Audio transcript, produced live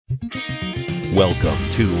Welcome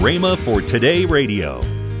to Rhema for Today Radio.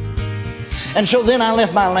 And so then I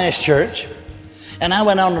left my last church, and I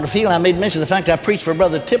went out on the field. I made mention of the fact that I preached for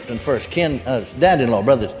Brother Tipton first, Ken's dad-in-law,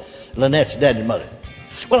 Brother Lynette's dad and mother.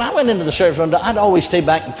 Well, I went into the service one day. I'd always stay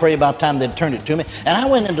back and pray about time they'd turn it to me. And I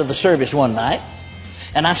went into the service one night,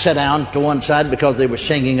 and I sat down to one side because they were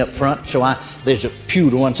singing up front. So there's a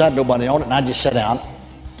pew to one side, nobody on it, and I just sat down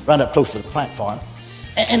right up close to the platform.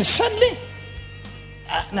 And suddenly,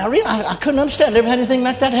 I couldn't understand. Never had anything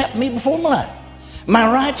like that happen to me before in my life.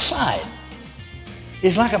 My right side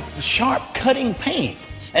is like a sharp cutting pain.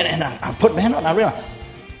 And I put my hand on it, and I realized,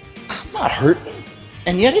 I'm not hurting,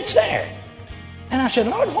 and yet it's there. And I said,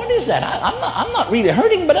 Lord, what is that? I'm not really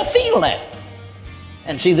hurting, but I feel that.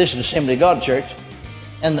 And see, this is Assembly of God Church.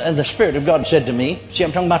 And the Spirit of God said to me, see,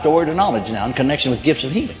 I'm talking about the word of knowledge now in connection with gifts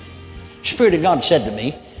of healing. Spirit of God said to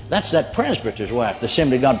me, that's that presbyter's wife, the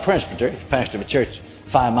Assembly of God presbyter, pastor of a church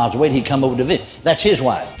 5 miles away. He'd come over to visit. That's his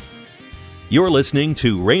wife. You're listening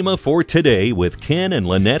to Rhema for Today with Ken and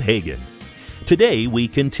Lynette Hagin. Today we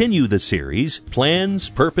continue the series, Plans,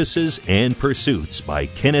 Purposes, and Pursuits by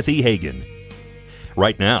Kenneth E. Hagin.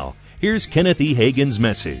 Right now, here's Kenneth E. Hagin's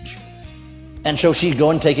message. And so she's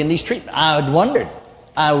going taking these treatments. I had wondered.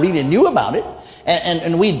 I really knew about it.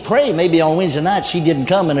 And we'd pray maybe on Wednesday night. She didn't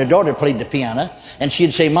come and her daughter played the piano. And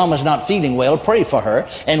she'd say, Mama's not feeling well, pray for her.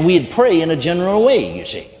 And we'd pray in a general way, you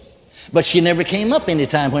see. But she never came up any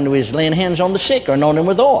time when we was laying hands on the sick or anointing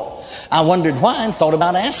with oil. I wondered why and thought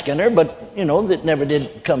about asking her, but, that never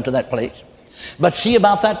did come to that place. But see,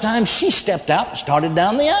 about that time, she stepped out and started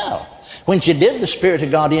down the aisle. When she did, the Spirit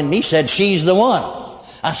of God in me said, she's the one.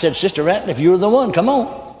 I said, Sister Ratliff, you're the one, come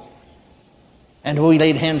on. And we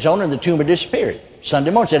laid hands on her and the tumor disappeared. Sunday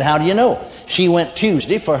morning, said, how do you know? She went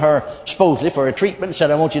Tuesday supposedly for her treatment, and said,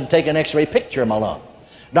 I want you to take an x-ray picture of my lung.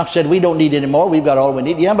 Doctor said, we don't need any more. We've got all we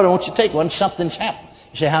need. Yeah, but I want you to take one. Something's happened.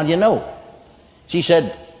 You say, how do you know? She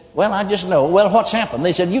said, well, I just know. Well, what's happened?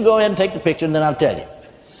 They said, you go ahead and take the picture and then I'll tell you.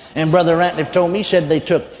 And Brother Ratliff told me, said they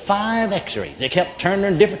took 5 x-rays. They kept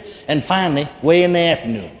turning different. And finally, way in the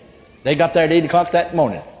afternoon, they got there at 8 o'clock that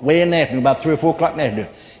morning, way in the afternoon, about 3 or 4 o'clock in the afternoon.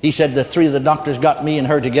 He said the 3 of the doctors got me and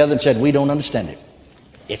her together and said, we don't understand it.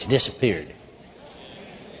 It's disappeared.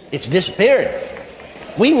 It's disappeared.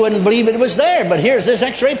 We wouldn't believe it was there, but here's this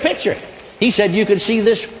x-ray picture. He said you could see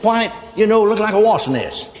this white, look like a wasp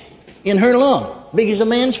nest in her lung, big as a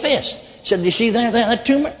man's fist. He said, do you see that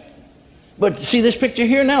tumor? But see this picture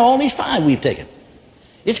here now, all these 5 we've taken.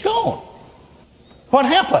 It's gone. What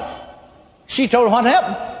happened? She told them what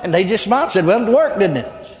happened, and they just smiled and said, well, it worked, didn't it?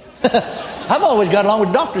 I've always got along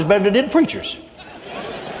with doctors better than I did preachers.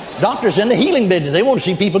 Doctors in the healing business, they want to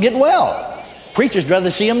see people get well. Preachers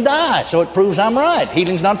rather see them die, so it proves I'm right.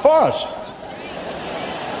 Healing's not for us.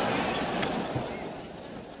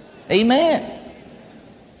 Amen.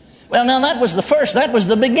 Well, now that was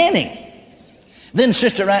the beginning. Then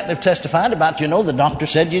Sister Ratliff testified about, the doctor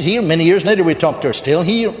said you're healed. Many years later we talked to her, still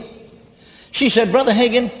healed. She said, Brother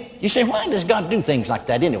Hagin, you say, why does God do things like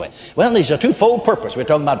that anyway? Well, there's a twofold purpose. We're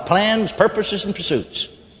talking about plans, purposes, and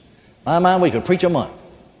pursuits. My, we could preach a month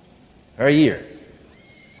or a year.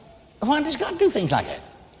 Why does God do things like that?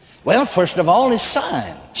 Well, first of all is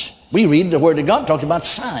signs. We read the Word of God talks about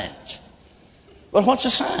signs. Well, what's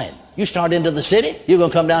a sign? You start into the city, you're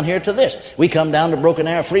going to come down here to this. We come down to Broken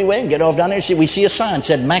Arrow Freeway and get off down there. We see a sign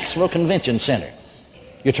said Maxwell Convention Center.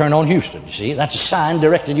 You turn on Houston, you see. That's a sign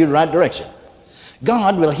directing you in the right direction.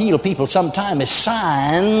 God will heal people sometime as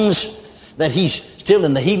signs that He's still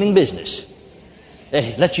in the healing business.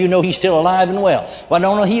 That lets you know He's still alive and well. Well, I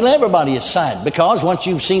don't know heal everybody as sign, because once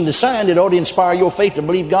you've seen the sign, it ought to inspire your faith to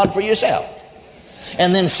believe God for yourself.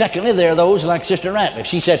 And then secondly, there are those like Sister Ratliff.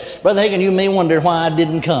 She said, Brother Hagin, you may wonder why I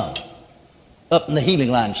didn't come up in the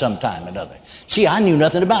healing line sometime or another. See, I knew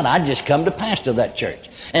nothing about it. I'd just come to pastor that church.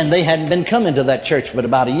 And they hadn't been coming to that church but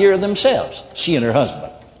about a year themselves, she and her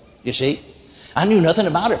husband. You see? I knew nothing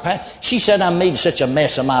about her. She said, I made such a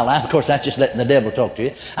mess of my life. Of course, that's just letting the devil talk to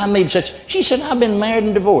you. She said, I've been married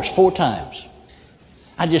and divorced 4 times.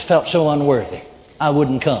 I just felt so unworthy. I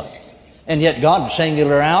wouldn't come. And yet God singled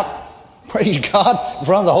her out, praise God, in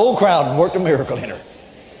front of the whole crowd and worked a miracle in her.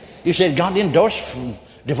 You said, God endorsed from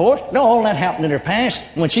divorce? No, all that happened in her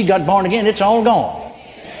past. When she got born again, it's all gone.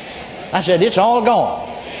 I said, it's all gone.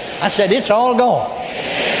 I said, it's all gone.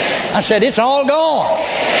 I said, it's all gone.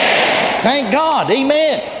 Thank God.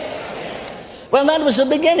 Amen. Well, that was the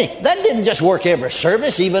beginning. That didn't just work every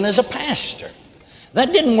service, even as a pastor.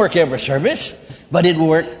 That didn't work every service, but it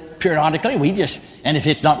worked periodically. And if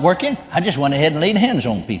it's not working, I just went ahead and laid hands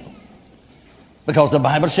on people. Because the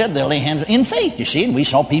Bible said they'll lay hands in faith, you see, and we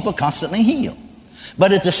saw people constantly healed.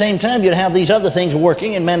 But at the same time, you'd have these other things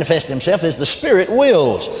working and manifest themselves as the Spirit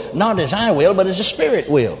wills. Not as I will, but as the Spirit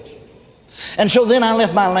wills. And so then I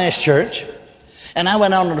left my last church, and I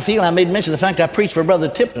went out on the field. I made mention of the fact I preached for Brother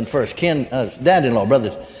Tipton first, Ken's dad-in-law,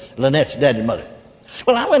 Brother Lynette's dad and mother.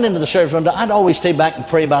 Well, I went into the service one day. I'd always stay back and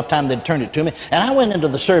pray about time they'd turn it to me. And I went into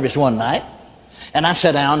the service one night, and I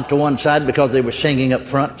sat down to one side because they were singing up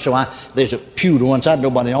front. So there's a pew to one side,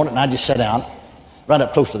 nobody on it, and I just sat down right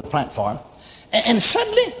up close to the platform. And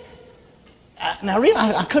suddenly, I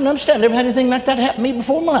realized I couldn't understand. Never had anything like that happen to me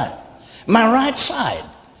before in my life. My right side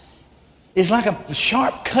is like a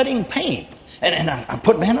sharp cutting pain. And I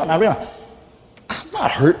put my hand on it, and I realized, I'm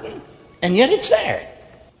not hurting, and yet it's there.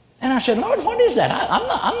 And I said, Lord, what is that?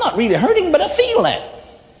 I'm not really hurting, but I feel that.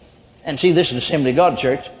 And see, this is Assembly of God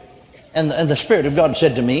Church. And the Spirit of God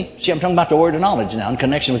said to me, see, I'm talking about the word of knowledge now in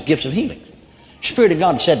connection with gifts of healing. Spirit of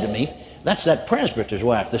God said to me, that's that presbyter's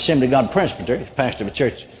wife, the Assembly of God presbyter, pastor of a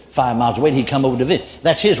church 5 miles away, and he'd come over to visit.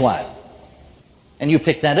 That's his wife. And you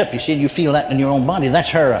pick that up, you see, you feel that in your own body. That's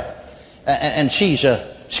her. And she's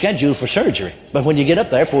scheduled for surgery. But when you get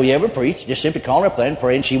up there, before you ever preach, just simply call her up there and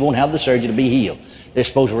pray, and she won't have the surgery to be healed. They're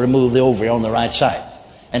supposed to remove the ovary on the right side.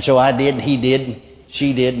 And so I did, and he did, and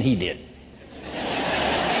she did, and he did.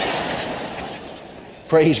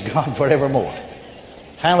 Praise God forevermore.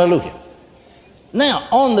 Hallelujah. Now,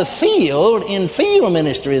 on the field, in field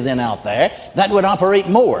ministry then out there, that would operate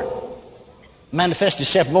more, manifest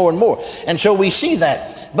itself more and more. And so we see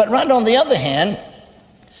that. But right on the other hand,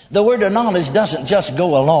 the word of knowledge doesn't just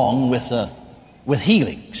go along with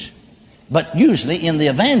healings. But usually in the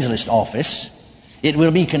evangelist office, it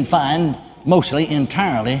will be confined mostly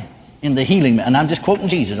entirely in the healing. And I'm just quoting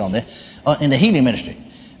Jesus on there, in the healing ministry.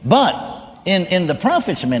 But in the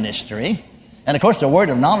prophet's ministry, and of course the word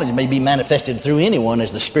of knowledge may be manifested through anyone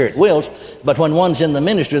as the Spirit wills, but when one's in the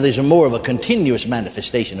ministry, there's more of a continuous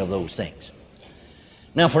manifestation of those things.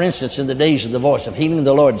 Now, for instance, in the days of the voice of healing,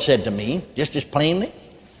 the Lord said to me, just as plainly,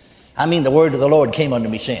 the word of the Lord came unto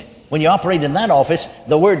me saying. When you operate in that office,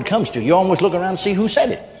 the word comes to you. You almost look around and see who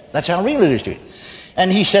said it. That's how real it is to you.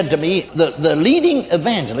 And he said to me, the leading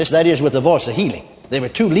evangelist, that is with the voice of healing, there were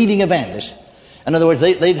two leading evangelists. In other words,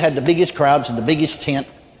 they'd had the biggest crowds and the biggest tent.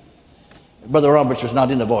 Brother Roberts was not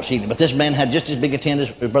in the voice healing, but this man had just as big a tent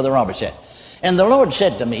as Brother Roberts had. And the Lord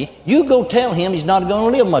said to me, you go tell him he's not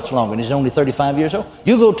going to live much longer. And he's only 35 years old.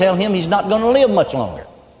 You go tell him he's not going to live much longer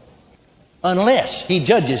unless he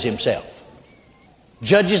judges himself.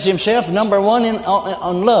 Judges himself, number one,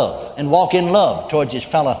 on love, and walk in love towards his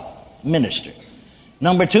fellow minister.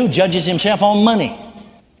 Number two, judges himself on money.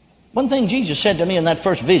 One thing Jesus said to me in that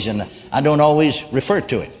first vision, I don't always refer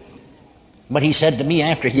to it, but he said to me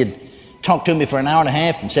after he had talked to me for an hour and a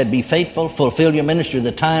half and said, be faithful, fulfill your ministry,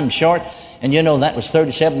 the time's short. And you know that was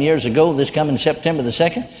 37 years ago, this coming September the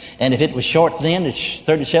 2nd. And if it was short then, it's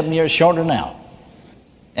 37 years shorter now.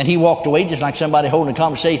 And he walked away just like somebody holding a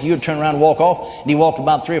conversation. You'd turn around and walk off. And he walked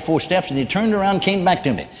about 3 or 4 steps, and he turned around and came back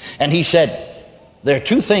to me. And he said, there are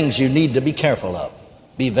two things you need to be careful of.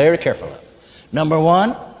 Be very careful of. Number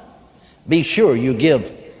one, be sure you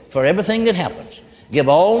give for everything that happens. Give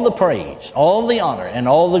all the praise, all the honor, and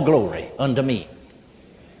all the glory unto me.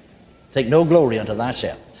 Take no glory unto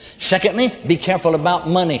thyself. Secondly, be careful about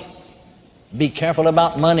money. Be careful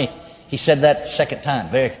about money. He said that second time,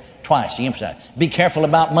 twice, he emphasized. Be careful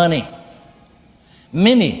about money.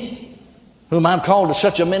 Many whom I've called to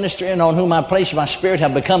such a ministry and on whom I place my spirit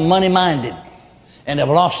have become money-minded and have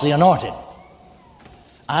lost the anointed.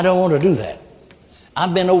 I don't want to do that.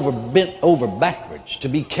 I've been bent over backwards to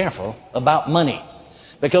be careful about money.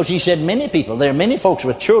 Because he said there are many folks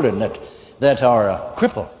with children that are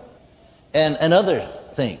crippled and other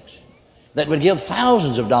things that would give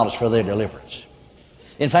thousands of dollars for their deliverance.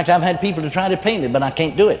 In fact, I've had people to try to pay me, but I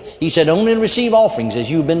can't do it. He said, only receive offerings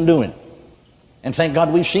as you've been doing. And thank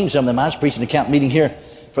God we've seen some of them. I was preaching a camp meeting here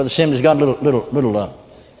for the Assemblies of God,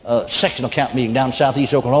 little sectional camp meeting down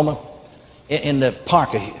southeast Oklahoma in the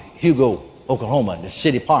park of Hugo, Oklahoma, the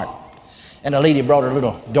city park. And a lady brought her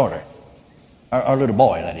little daughter. Our little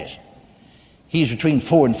boy, that is. He's between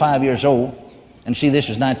 4 and 5 years old. And see, this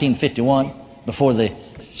was 1951, before the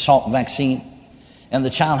Salk vaccine. And the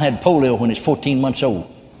child had polio when he was 14 months old.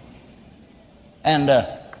 And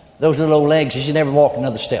those little old legs, she never walked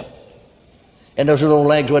another step. And those little old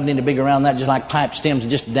legs wasn't any big around that, just like pipe stems,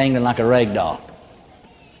 just dangling like a rag doll.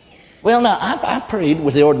 Well, now, I prayed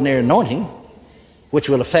with the ordinary anointing, which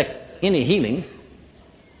will affect any healing.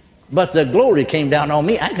 But the glory came down on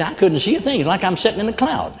me. I couldn't see a thing. It's like I'm sitting in a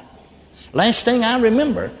cloud. Last thing I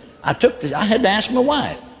remember, I had to ask my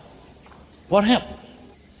wife, what happened?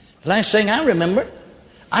 Last thing I remember,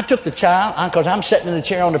 I took the child, because I'm sitting in the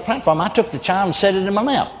chair on the platform, I took the child and set it in my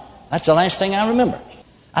lap. That's the last thing I remember.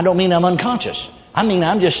 I don't mean I'm unconscious. I mean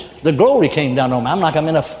the glory came down on me. I'm like I'm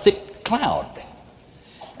in a thick cloud.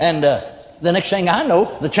 And the next thing I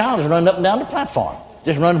know, the child is running up and down the platform.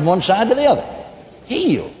 Just running from one side to the other.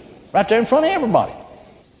 Healed. Right there in front of everybody.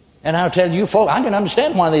 And I'll tell you folks, I can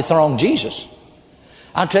understand why they thronged Jesus.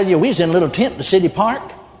 I'll tell you, we was in a little tent in the city park.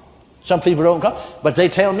 Some people don't come, but they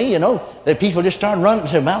tell me, that people just started running.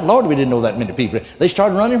 Say, my Lord, we didn't know that many people. They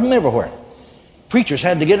started running from everywhere. Preachers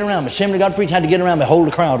had to get around me. Assembly of God preachers had to get around me, hold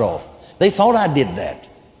the crowd off. They thought I did that.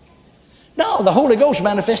 No, the Holy Ghost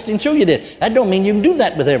manifesting through you did. That don't mean you can do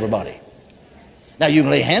that with everybody. Now, you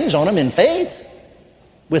can lay hands on them in faith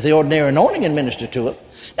with the ordinary anointing and minister to them.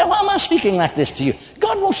 Now, why am I speaking like this to you?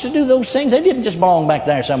 God wants to do those things. They didn't just belong back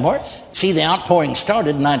there somewhere. See, the outpouring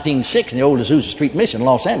started in 1906 in the old Azusa Street Mission in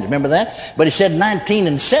Los Angeles. Remember that? But he said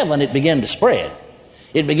 1907 it began to spread.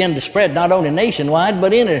 It began to spread not only nationwide,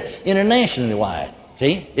 but internationally wide.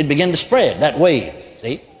 See? It began to spread, that wave.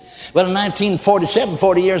 See? But in 1947,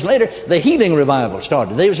 40 years later, the healing revival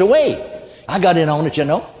started. There was a wave. I got in on it,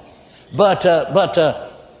 But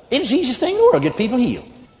it's the easiest thing in the world to get people healed.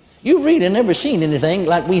 You really never seen anything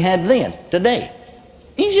like we had then, today.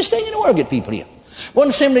 Easiest thing in the world to get people healed. One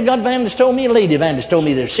Assembly of God evangelist told me, a lady evangelist told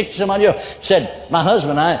me, there's 60 some odd years, said, my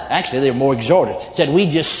husband and I, actually they were more exhorted, said, we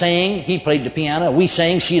just sang, he played the piano, we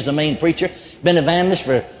sang, she's the main preacher, been evangelist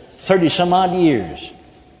for 30 some odd years.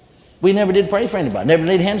 We never did pray for anybody, never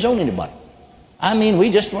laid hands on anybody. I mean,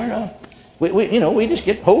 we just were, we just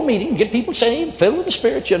get whole meeting, get people saved, filled with the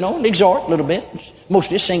Spirit, and exhort a little bit.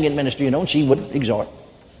 Mostly singing ministry, and she would exhort.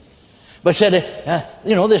 But said,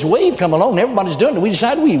 this wave come along, and everybody's doing it. We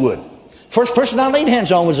decided we would. First person I laid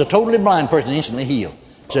hands on was a totally blind person, instantly healed.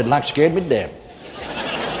 Said, like scared me to death.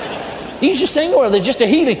 Easiest thing in the world, there's just a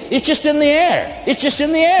healing. It's just in the air. It's just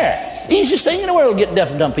in the air. Easiest thing in the world to get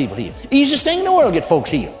deaf and dumb people healed. Easiest thing in the world to get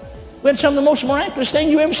folks healed. We had some of the most miraculous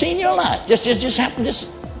things you ever seen in your life. Just happened.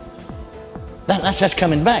 That's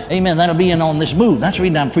coming back. Amen. That'll be in on this move. That's the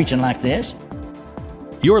reason I'm preaching like this.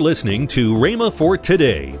 You're listening to Rhema for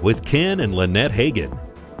Today with Ken and Lynette Hagin.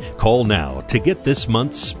 Call now to get this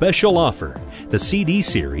month's special offer, the CD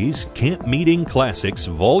series Camp Meeting Classics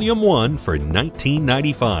Volume 1 for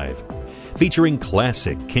 $19.95, featuring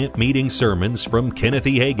classic camp meeting sermons from Kenneth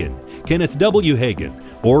E. Hagin, Kenneth W. Hagin,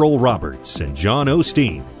 Oral Roberts, and John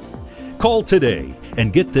Osteen. Call today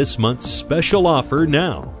and get this month's special offer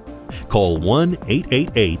now. Call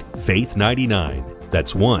 1-888-FAITH-99.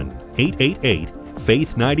 That's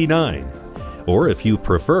 1-888-FAITH-99. Or if you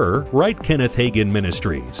prefer, write Kenneth Hagin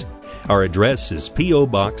Ministries. Our address is P.O.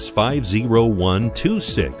 Box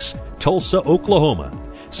 50126, Tulsa, Oklahoma,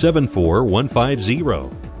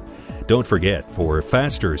 74150. Don't forget, for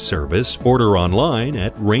faster service, order online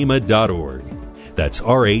at rhema.org. That's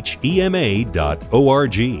rhema.org.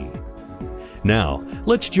 Now,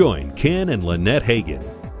 let's join Ken and Lynette Hagin.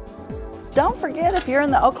 Don't forget, if you're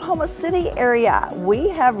in the Oklahoma City area, we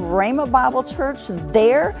have Rhema Bible Church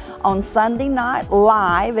there on Sunday night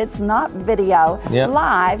live. It's not video. Yep.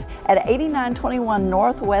 Live at 8921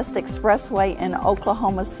 Northwest Expressway in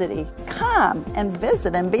Oklahoma City. Come and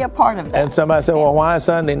visit and be a part of that. And somebody said, well, why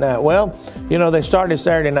Sunday night? Well, they started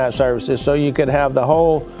Saturday night services so you could have the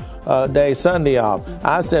whole day Sunday off.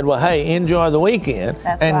 I said, well, hey, enjoy the weekend.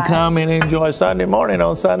 That's and right. Come and enjoy Sunday morning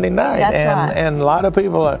on Sunday night. That's right. And a lot of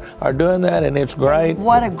people are doing that, and it's great.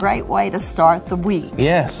 What a great way to start the week.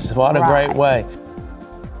 Yes, what a great way.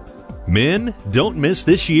 Men, don't miss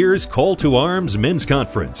this year's Call to Arms Men's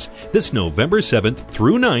Conference, this November 7th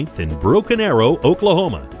through 9th in Broken Arrow,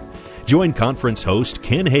 Oklahoma. Join conference host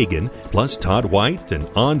Ken Hagin, plus Todd White and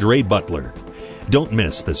Andre Butler. Don't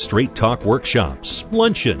miss the Straight Talk workshops,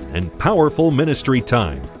 luncheon, and powerful ministry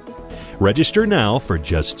time. Register now for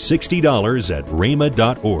just $60 at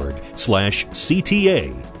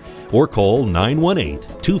rhema.org/CTA or call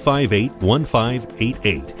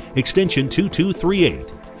 918-258-1588, extension 2238.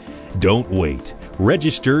 Don't wait.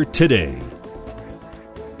 Register today.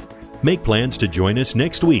 Make plans to join us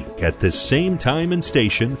next week at this same time and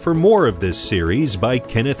station for more of this series by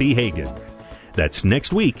Kenneth E. Hagin. That's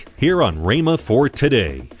next week here on Rhema for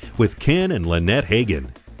Today with Ken and Lynette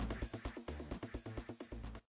Hagin.